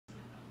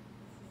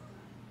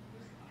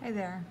Hey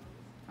there,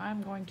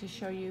 I'm going to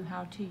show you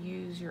how to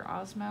use your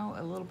Osmo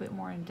a little bit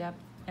more in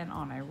depth and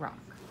on a rock.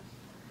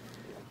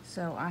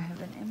 So I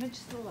have an image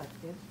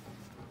selected.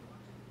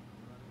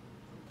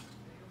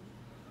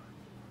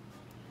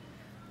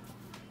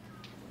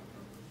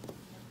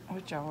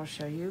 Which I will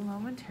show you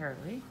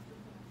momentarily.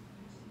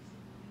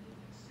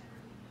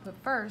 But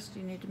first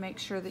you need to make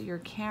sure that your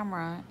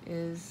camera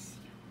is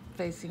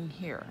facing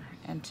here.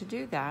 And to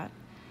do that,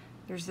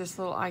 there's this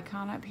little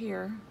icon up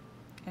here,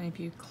 and if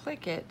you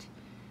click it,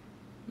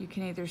 you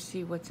can either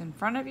see what's in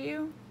front of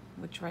you,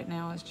 which right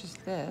now is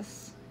just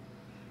this,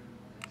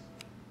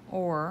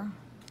 or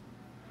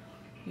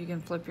you can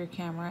flip your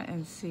camera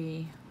and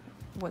see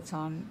what's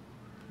on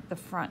the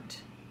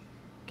front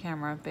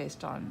camera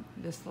based on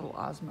this little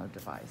Osmo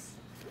device,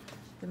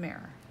 the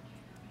mirror.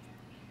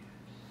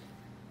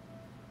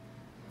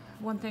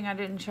 One thing I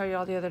didn't show you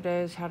all the other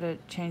day is how to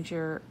change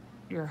your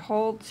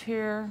Holtz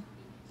here.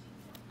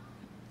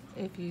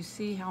 If you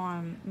see how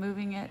I'm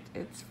moving it,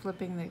 it's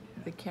flipping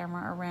the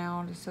camera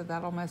around, so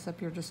that'll mess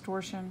up your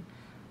distortion.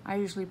 I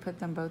usually put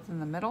them both in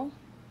the middle,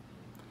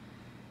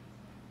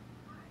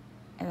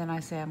 and then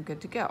I say I'm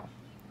good to go.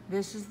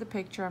 This is the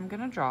picture I'm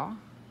gonna draw.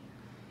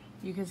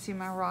 You can see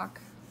my rock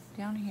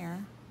down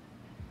here,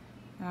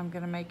 and I'm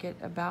gonna make it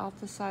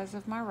about the size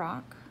of my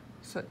rock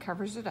so it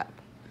covers it up.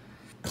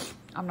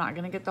 I'm not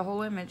gonna get the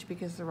whole image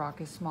because the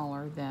rock is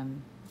smaller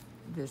than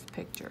this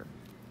picture.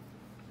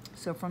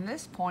 So from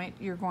this point,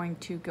 you're going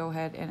to go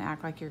ahead and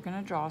act like you're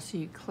gonna draw. So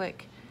you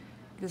click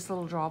this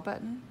little draw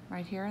button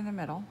right here in the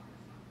middle,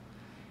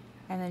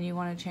 and then you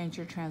wanna change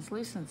your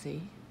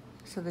translucency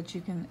so that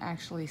you can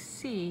actually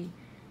see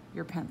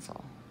your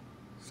pencil.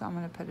 So I'm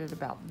gonna put it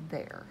about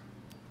there.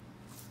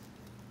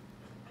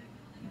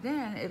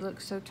 Then it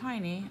looks so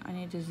tiny, I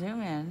need to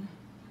zoom in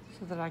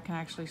so that I can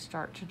actually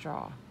start to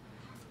draw.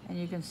 And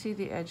you can see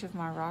the edge of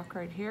my rock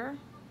right here.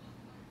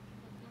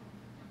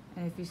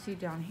 And if you see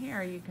down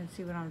here, you can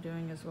see what I'm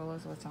doing as well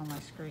as what's on my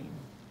screen.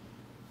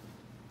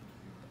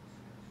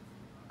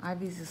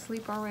 Ivy's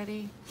asleep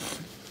already.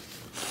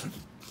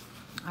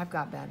 I've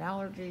got bad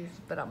allergies,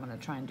 but I'm gonna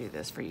try and do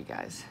this for you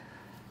guys.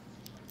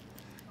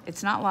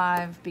 It's not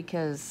live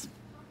because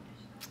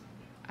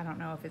I don't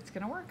know if it's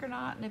gonna work or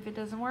not, and if it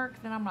doesn't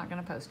work, then I'm not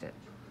gonna post it.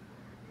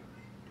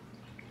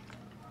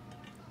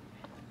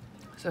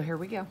 So here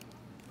we go.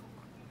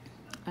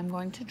 I'm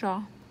going to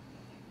draw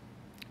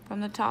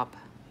from the top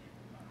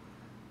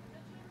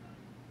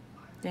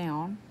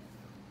down,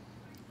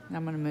 and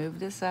I'm going to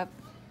move this up,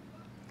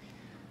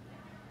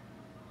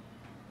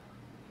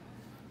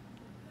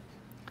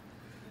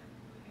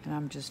 and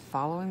I'm just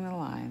following the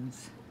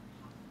lines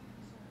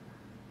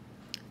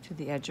to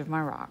the edge of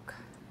my rock,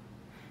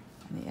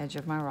 and the edge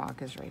of my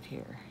rock is right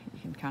here. You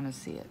can kind of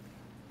see it,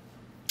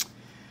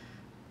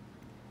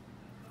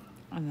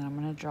 and then I'm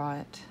going to draw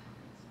it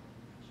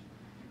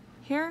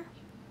here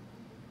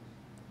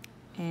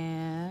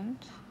and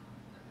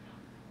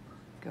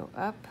go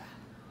up.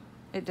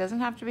 It doesn't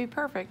have to be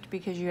perfect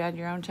because you add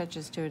your own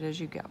touches to it as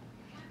you go.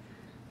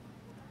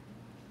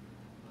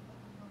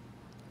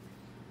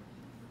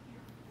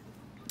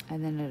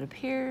 And then it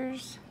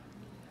appears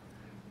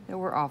that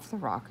we're off the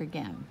rock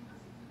again.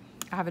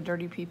 I have a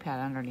dirty pea pad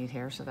underneath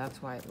here, so that's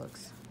why it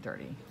looks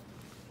dirty.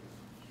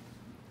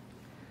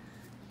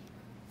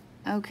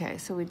 Okay,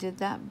 so we did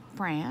that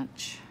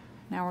branch.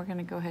 Now we're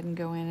gonna go ahead and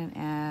go in and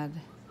add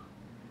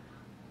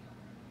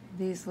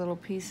these little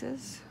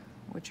pieces,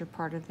 which are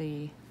part of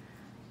the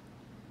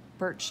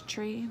birch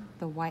tree,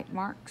 the white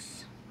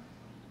marks.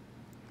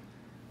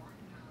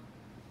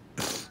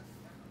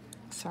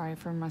 Sorry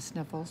for my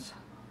sniffles.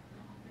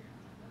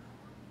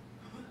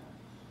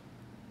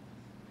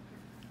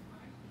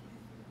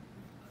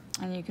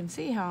 And you can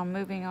see how I'm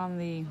moving on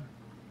the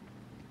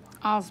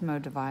Osmo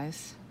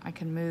device. I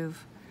can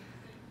move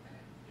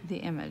the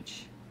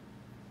image.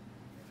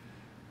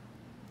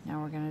 Now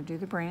we're going to do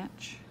the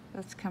branch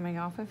that's coming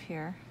off of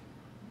here.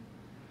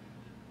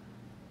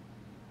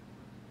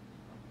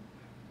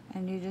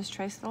 And you just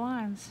trace the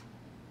lines.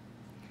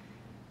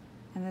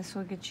 And this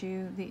will get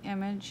you the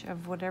image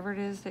of whatever it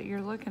is that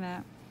you're looking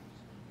at.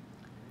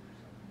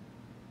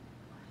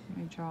 Let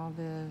me draw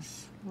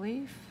this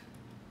leaf.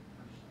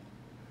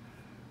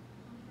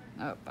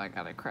 Oh, I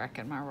got a crack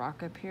in my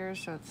rock up here,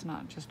 so it's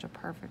not just a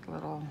perfect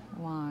little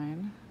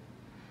line.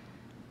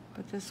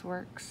 But this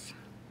works.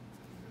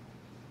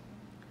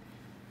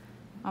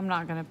 I'm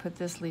not going to put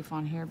this leaf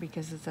on here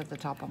because it's at the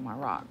top of my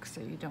rock,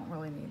 so you don't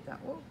really need that.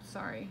 Oh,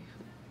 sorry.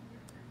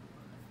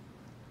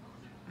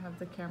 I have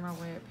the camera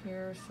way up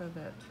here so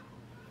that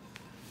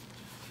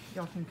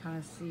y'all can kind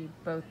of see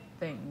both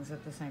things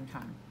at the same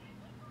time.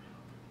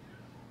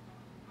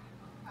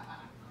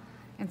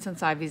 And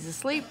since Ivy's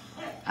asleep,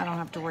 I don't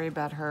have to worry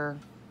about her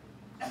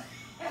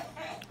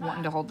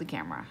wanting to hold the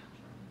camera.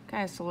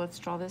 Okay, so let's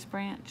draw this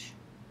branch.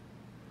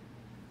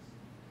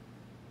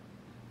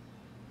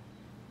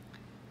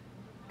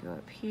 Go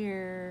up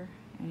here,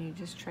 and you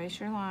just trace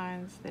your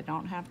lines. They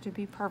don't have to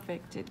be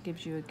perfect. It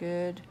gives you a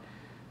good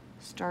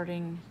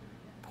starting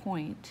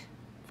point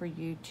for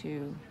you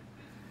to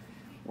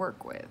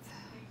work with.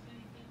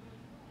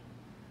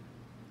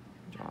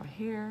 Draw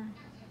here.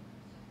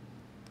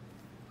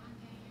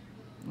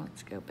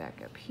 Let's go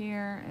back up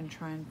here and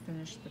try and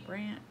finish the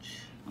branch.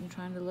 I'm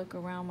trying to look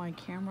around my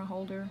camera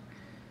holder.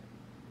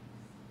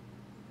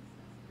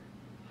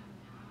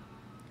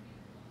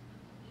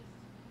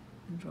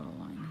 And draw a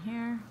line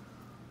here.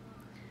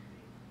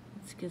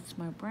 This gets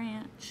my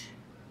branch.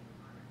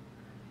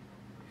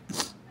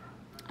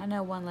 I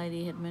know one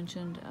lady had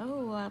mentioned,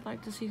 oh, I'd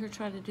like to see her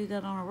try to do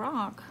that on a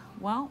rock.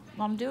 Well,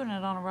 I'm doing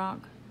it on a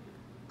rock.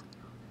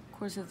 Of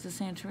course, it's a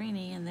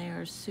Santorini, and they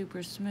are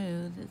super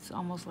smooth. It's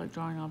almost like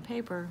drawing on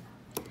paper.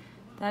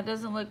 That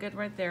doesn't look good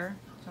right there,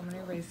 so I'm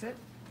going to erase it.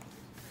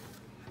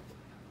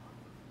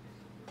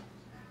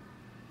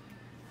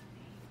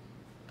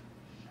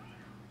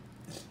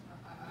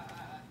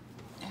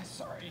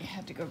 Sorry, I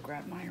had to go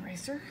grab my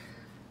eraser.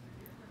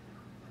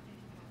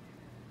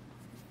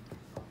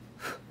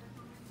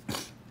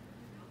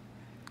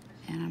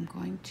 And I'm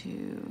going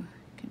to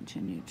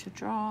continue to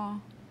draw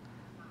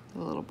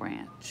the little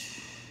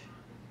branch.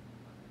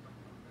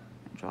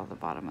 Draw the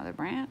bottom of the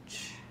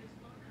branch.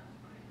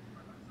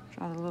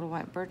 Draw the little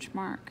white birch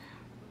mark.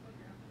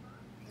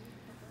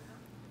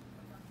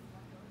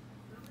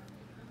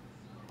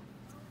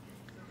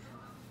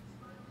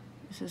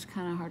 This is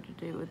kind of hard to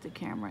do with the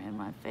camera in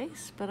my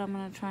face, but I'm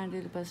going to try and do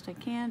the best I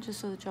can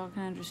just so that y'all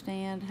can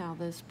understand how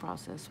this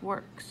process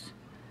works.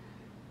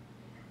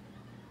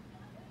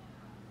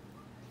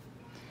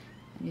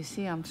 And you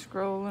see I'm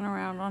scrolling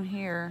around on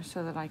here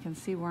so that I can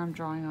see where I'm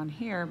drawing on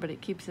here, but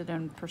it keeps it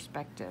in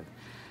perspective.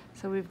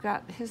 So we've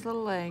got his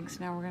little legs.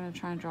 Now we're going to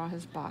try and draw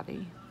his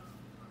body.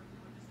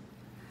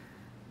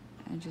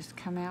 And just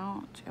come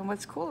out. And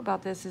what's cool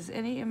about this is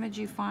any image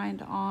you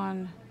find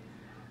on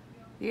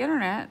the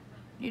internet,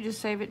 you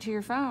just save it to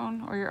your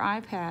phone or your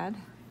iPad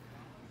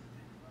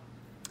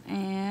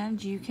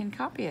and you can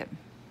copy it.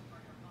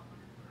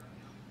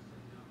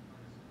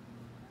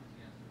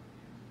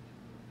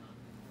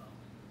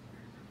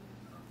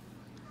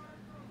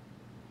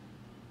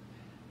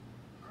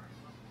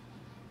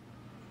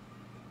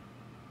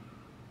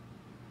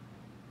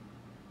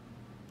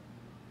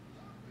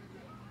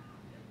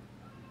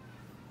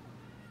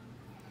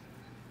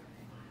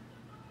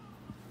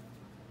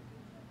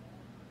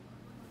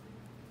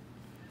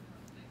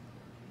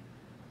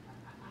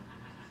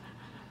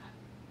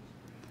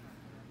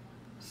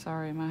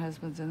 Sorry, my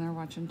husband's in there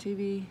watching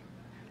TV,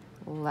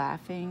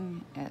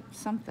 laughing at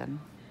something.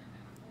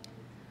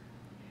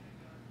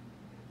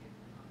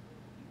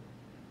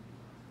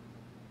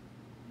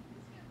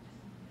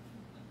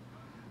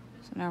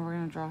 So now we're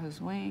going to draw his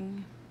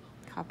wing,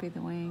 copy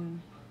the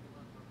wing,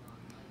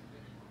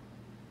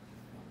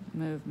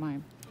 move my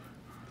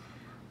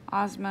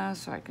Osmo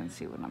so I can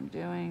see what I'm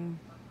doing.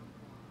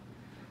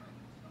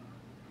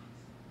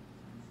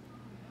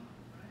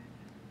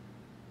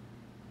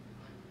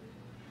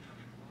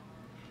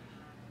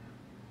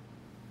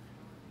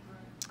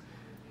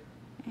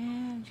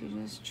 And you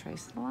just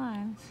trace the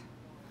lines.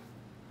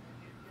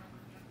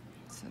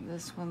 So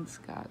this one's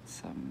got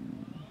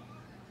some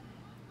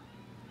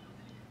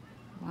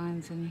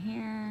lines in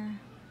here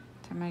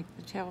to make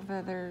the tail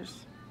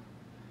feathers.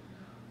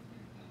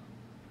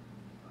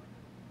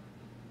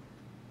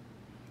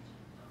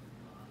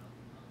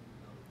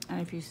 And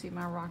if you see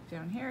my rock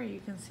down here,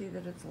 you can see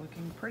that it's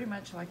looking pretty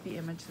much like the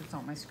image that's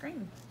on my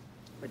screen,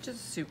 which is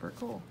super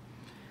cool.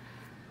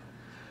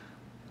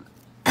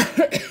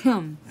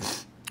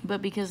 But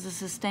because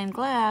this is stained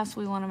glass,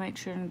 we want to make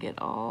sure and get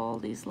all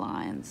these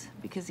lines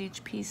because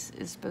each piece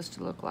is supposed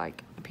to look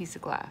like a piece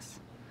of glass.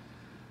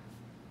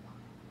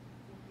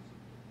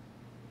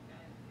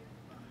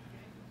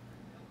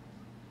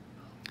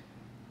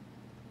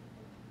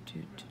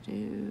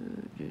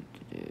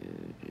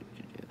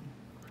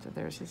 So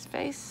there's his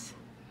face.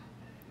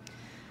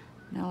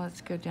 Now let's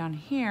go down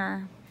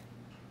here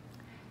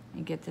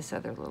and get this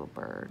other little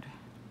bird.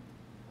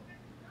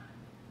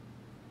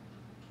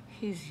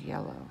 He's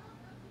yellow.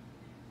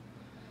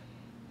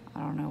 I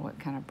don't know what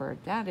kind of bird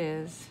that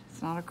is.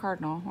 It's not a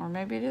cardinal, or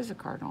maybe it is a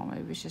cardinal.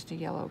 Maybe it's just a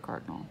yellow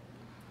cardinal.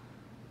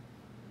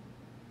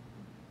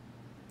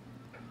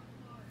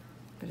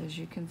 But as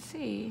you can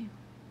see,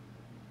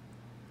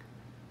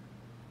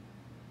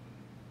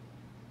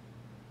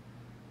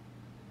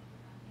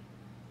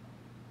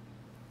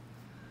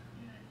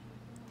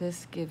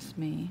 this gives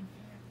me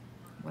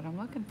what I'm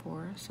looking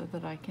for so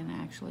that I can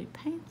actually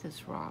paint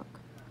this rock.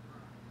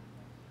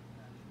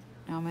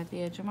 Now I'm at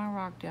the edge of my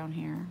rock down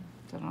here,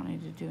 so I don't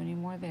need to do any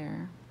more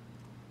there.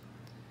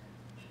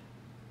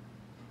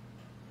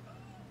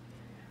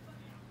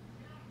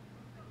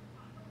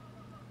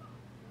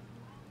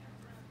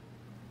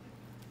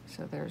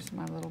 So there's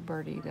my little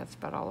birdie. That's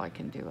about all I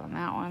can do on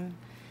that one.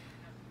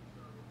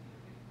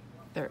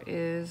 There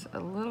is a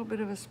little bit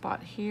of a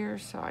spot here,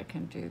 so I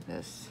can do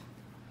this.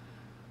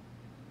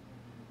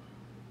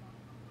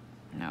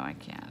 No, I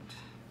can't.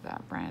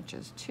 That branch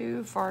is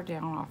too far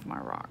down off my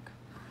rock.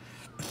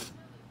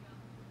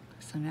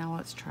 So now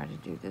let's try to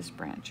do this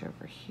branch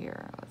over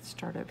here. Let's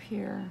start up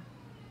here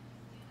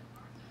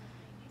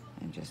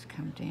and just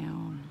come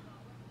down.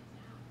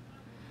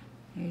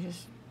 You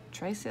just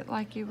trace it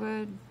like you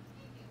would.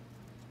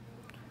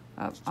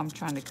 Oh, I'm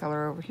trying to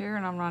color over here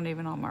and I'm not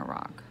even on my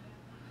rock.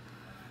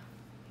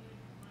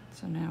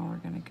 So now we're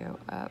going to go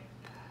up.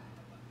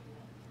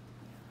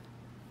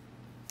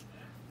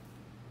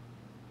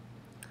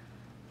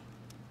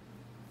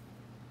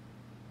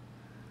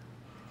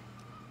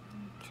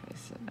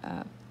 Trace it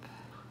up.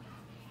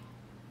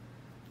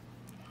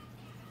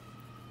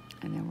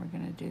 And then we're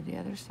going to do the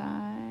other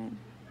side.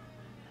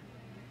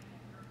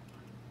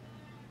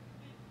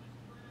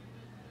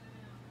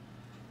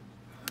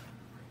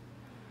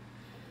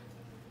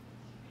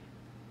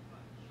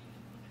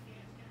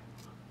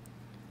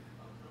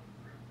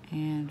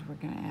 And we're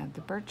going to add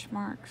the birch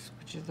marks,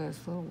 which are those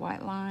little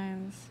white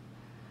lines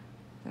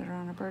that are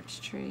on a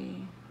birch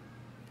tree.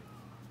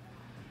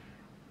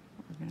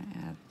 We're going to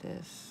add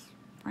this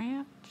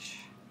branch.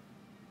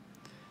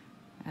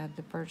 Add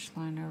the birch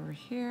line over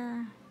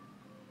here,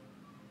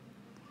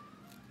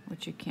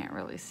 which you can't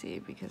really see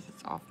because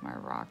it's off my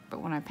rock.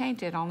 But when I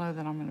paint it, I'll know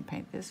that I'm going to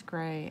paint this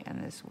gray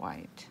and this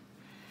white.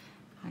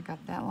 I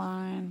got that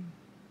line.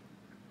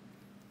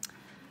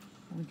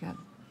 We got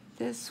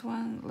this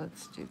one.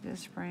 Let's do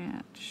this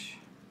branch.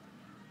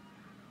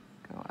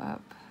 Go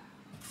up.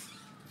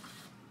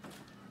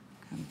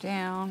 Come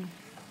down.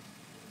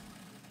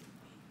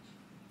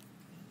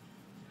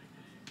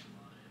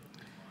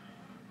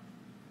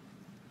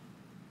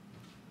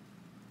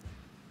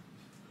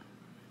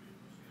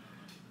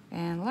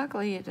 And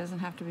luckily it doesn't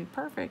have to be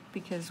perfect,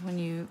 because when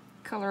you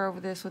color over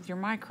this with your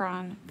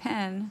micron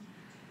pen,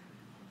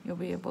 you'll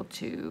be able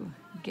to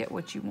get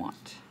what you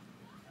want.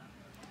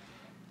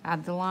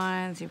 Add the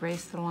lines,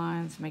 erase the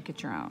lines, make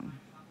it your own.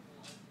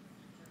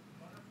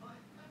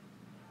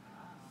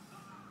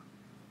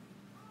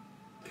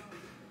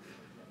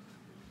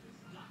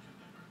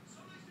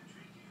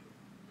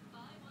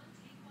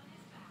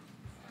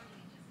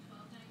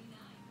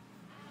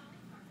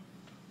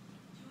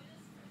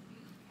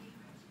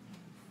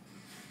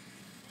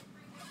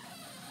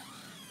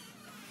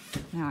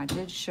 Now, I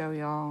did show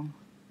y'all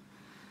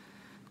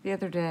the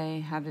other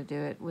day how to do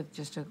it with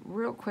just a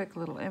real quick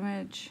little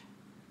image,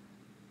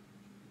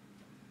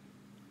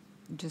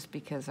 just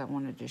because I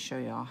wanted to show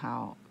y'all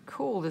how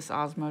cool this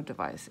Osmo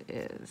device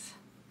is.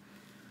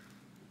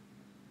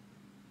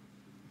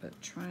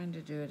 But trying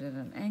to do it at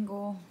an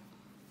angle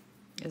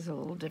is a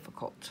little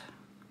difficult.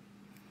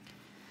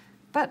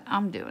 But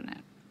I'm doing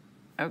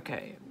it.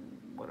 Okay,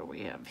 what do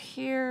we have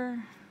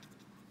here?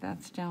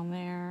 That's down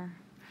there.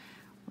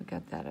 We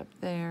got that up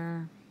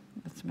there.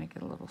 Let's make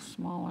it a little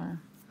smaller.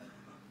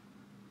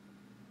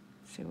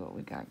 See what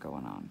we got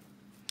going on.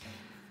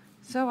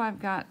 So I've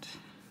got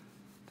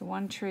the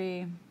one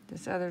tree,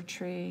 this other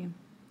tree,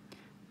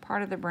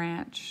 part of the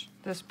branch.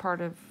 This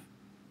part of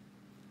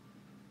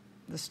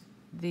this,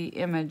 the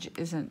image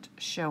isn't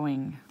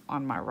showing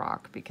on my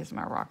rock because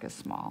my rock is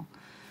small.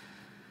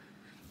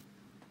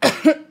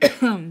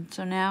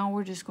 So now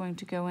we're just going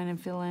to go in and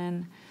fill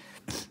in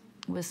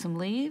with some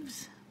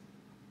leaves.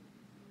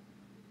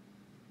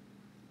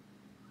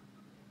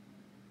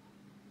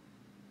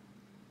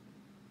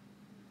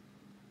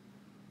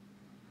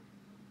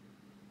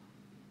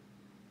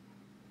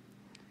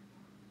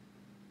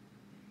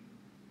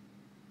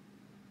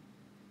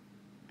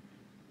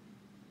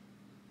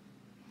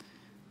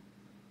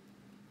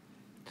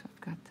 So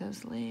I've got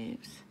those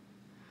leaves.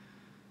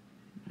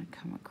 I'm going to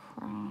come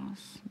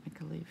across, make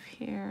a leaf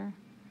here.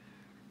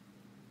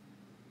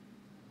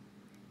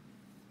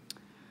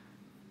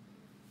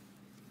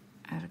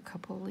 Add a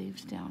couple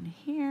leaves down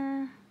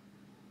here.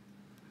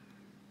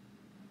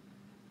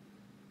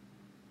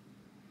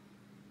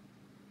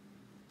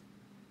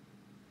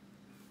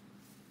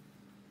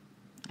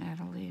 Add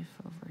a leaf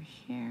over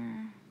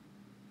here.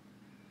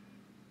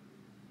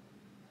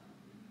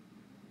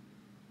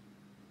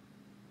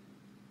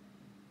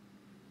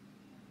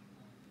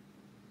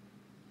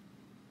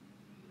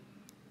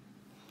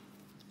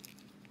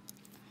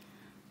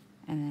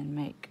 And then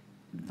make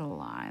the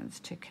lines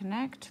to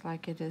connect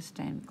like it is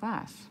stained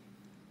glass.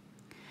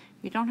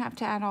 You don't have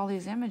to add all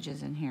these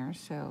images in here,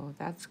 so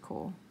that's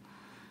cool.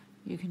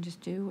 You can just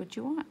do what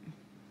you want.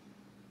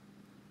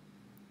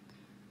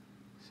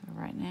 So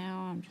right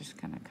now I'm just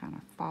gonna kind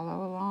of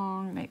follow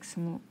along, make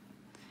some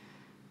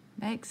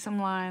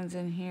lines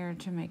in here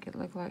to make it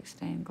look like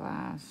stained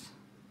glass.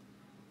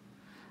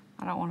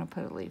 I don't want to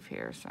put a leaf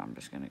here, so I'm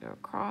just gonna go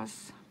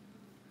across.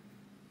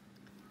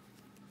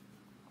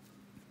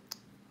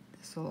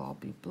 This will all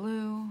be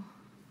blue.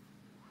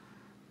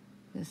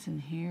 This in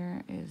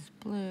here is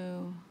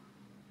blue.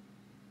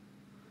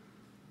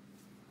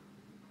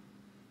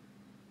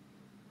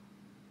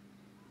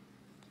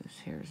 This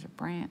here is a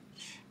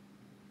branch.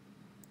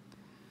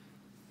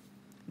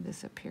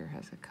 This up here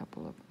has a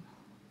couple of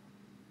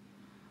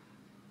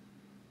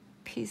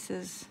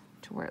pieces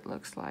to where it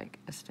looks like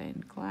a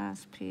stained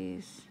glass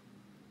piece.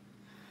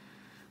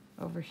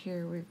 Over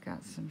here we've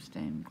got some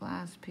stained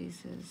glass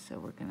pieces, so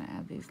we're going to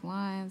add these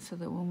lines so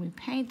that when we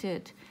paint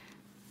it,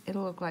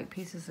 it'll look like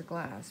pieces of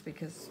glass,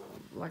 because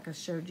like I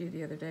showed you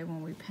the other day,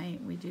 when we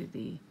paint, we do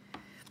the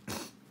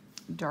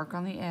dark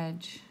on the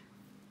edge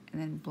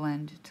and then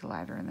blend to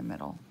lighter in the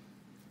middle.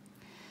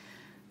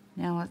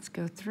 Now let's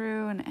go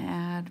through and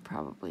add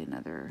probably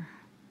another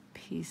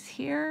piece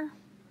here.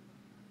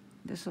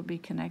 This will be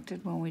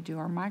connected when we do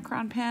our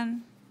micron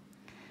pen.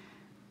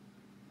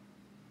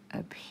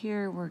 Up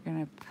here we're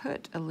going to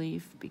put a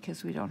leaf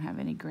because we don't have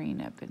any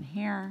green up in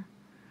here,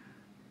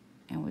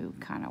 and we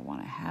kind of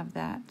want to have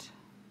that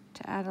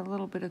to add a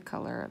little bit of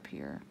color up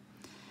here.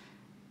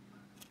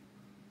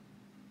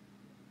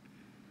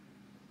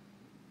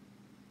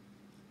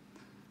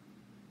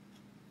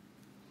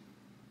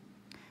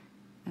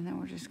 And then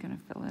we're just going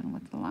to fill in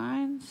with the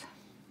lines.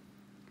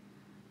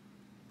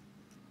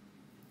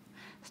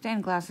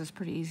 Stained glass is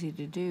pretty easy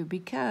to do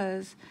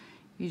because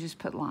you just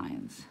put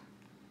lines.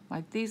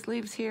 Like these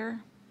leaves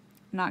here,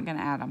 not going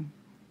to add them.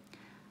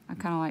 I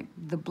kind of like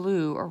the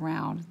blue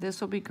around. This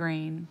will be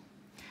green.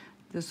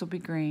 This will be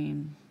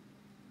green.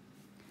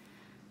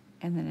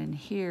 And then in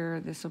here,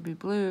 this will be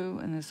blue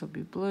and this will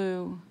be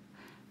blue.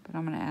 But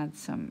I'm going to add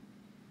some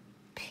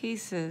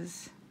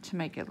pieces to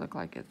make it look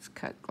like it's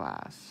cut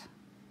glass.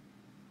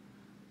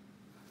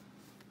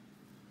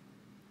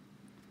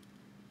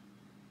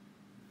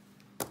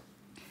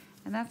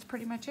 And that's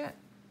pretty much it.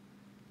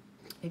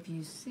 If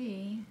you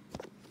see,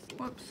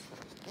 whoops,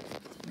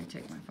 let me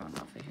take my phone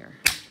off of here.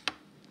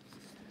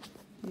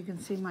 You can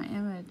see my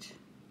image.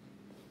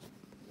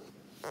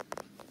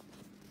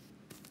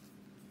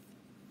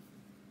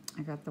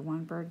 I got the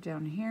one bird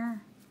down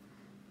here,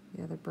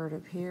 the other bird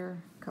up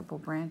here, a couple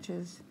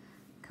branches,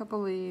 a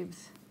couple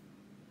leaves,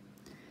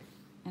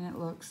 and it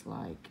looks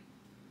like,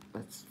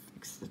 let's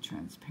fix the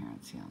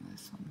transparency on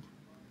this one.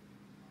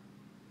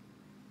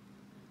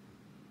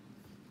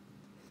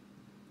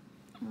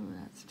 Oh,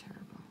 that's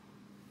terrible.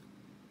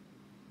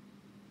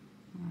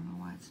 I don't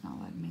know why it's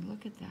not letting me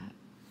look at that.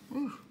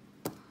 Ooh.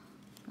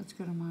 Let's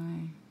go to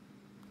my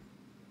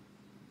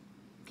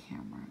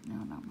camera. No,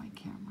 not my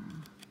camera.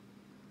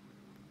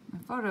 My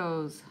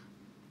photos.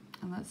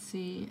 And let's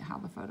see how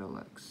the photo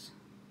looks.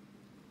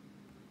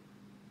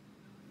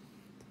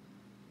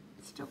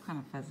 It's still kind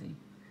of fuzzy.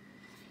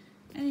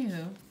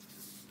 Anywho,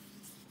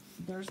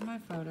 there's my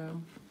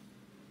photo.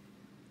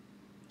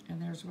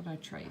 And there's what I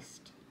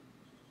traced.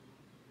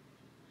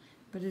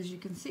 But as you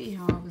can see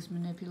how I was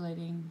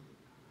manipulating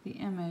the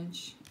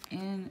image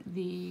in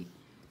the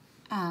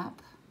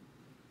app,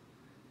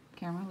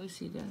 Camera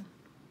Lucida.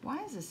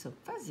 Why is this so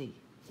fuzzy?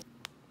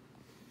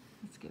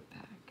 Let's get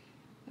back.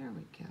 There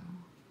we go.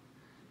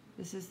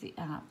 This is the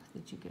app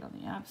that you get on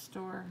the App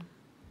Store.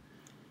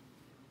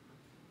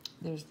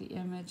 There's the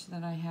image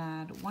that I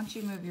had. Once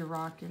you move your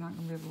rock, you're not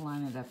going to be able to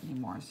line it up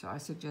anymore. So I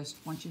suggest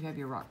once you have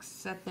your rock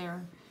set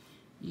there,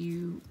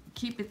 you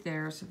keep it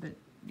there so that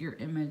your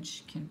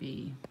image can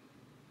be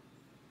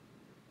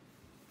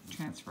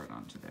transferred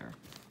onto there.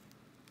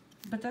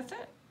 But that's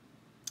it.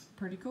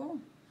 Pretty cool.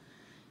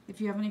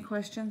 If you have any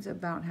questions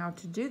about how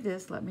to do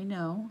this, let me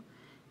know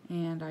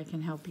and I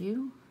can help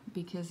you,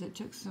 because it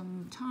took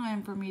some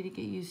time for me to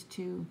get used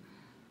to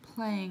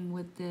playing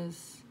with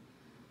this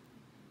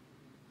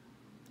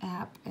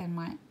app and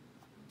my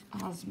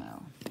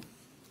Osmo.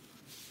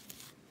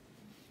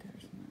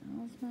 There's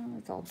my Osmo.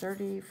 It's all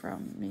dirty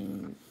from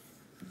me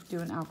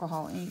doing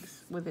alcohol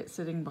inks with it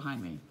sitting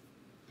behind me.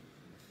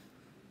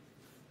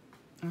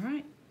 All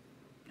right,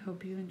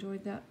 hope you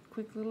enjoyed that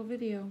quick little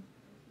video.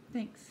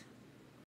 Thanks.